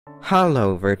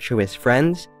Hello, virtuous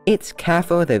friends. It's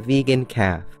Cafo the Vegan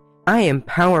Calf. I am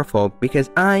powerful because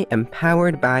I am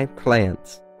powered by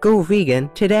plants. Go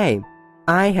vegan today.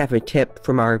 I have a tip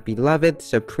from our beloved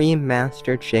Supreme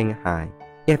Master Ching Hai.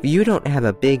 If you don't have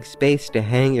a big space to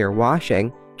hang your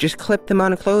washing, just clip them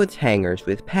on clothes hangers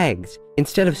with pegs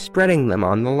instead of spreading them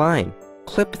on the line.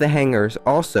 Clip the hangers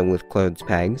also with clothes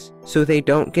pegs so they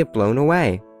don't get blown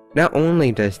away. Not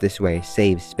only does this way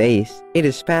save space, it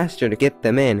is faster to get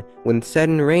them in when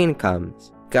sudden rain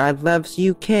comes. God loves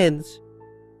you, kids.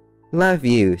 Love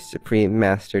you, Supreme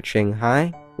Master Ching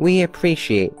Hai. We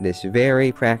appreciate this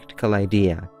very practical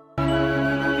idea.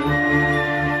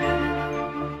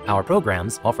 Our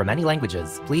programs offer many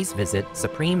languages. Please visit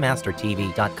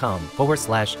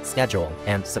suprememastertv.com/schedule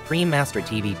and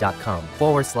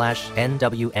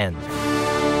suprememastertv.com/NWN.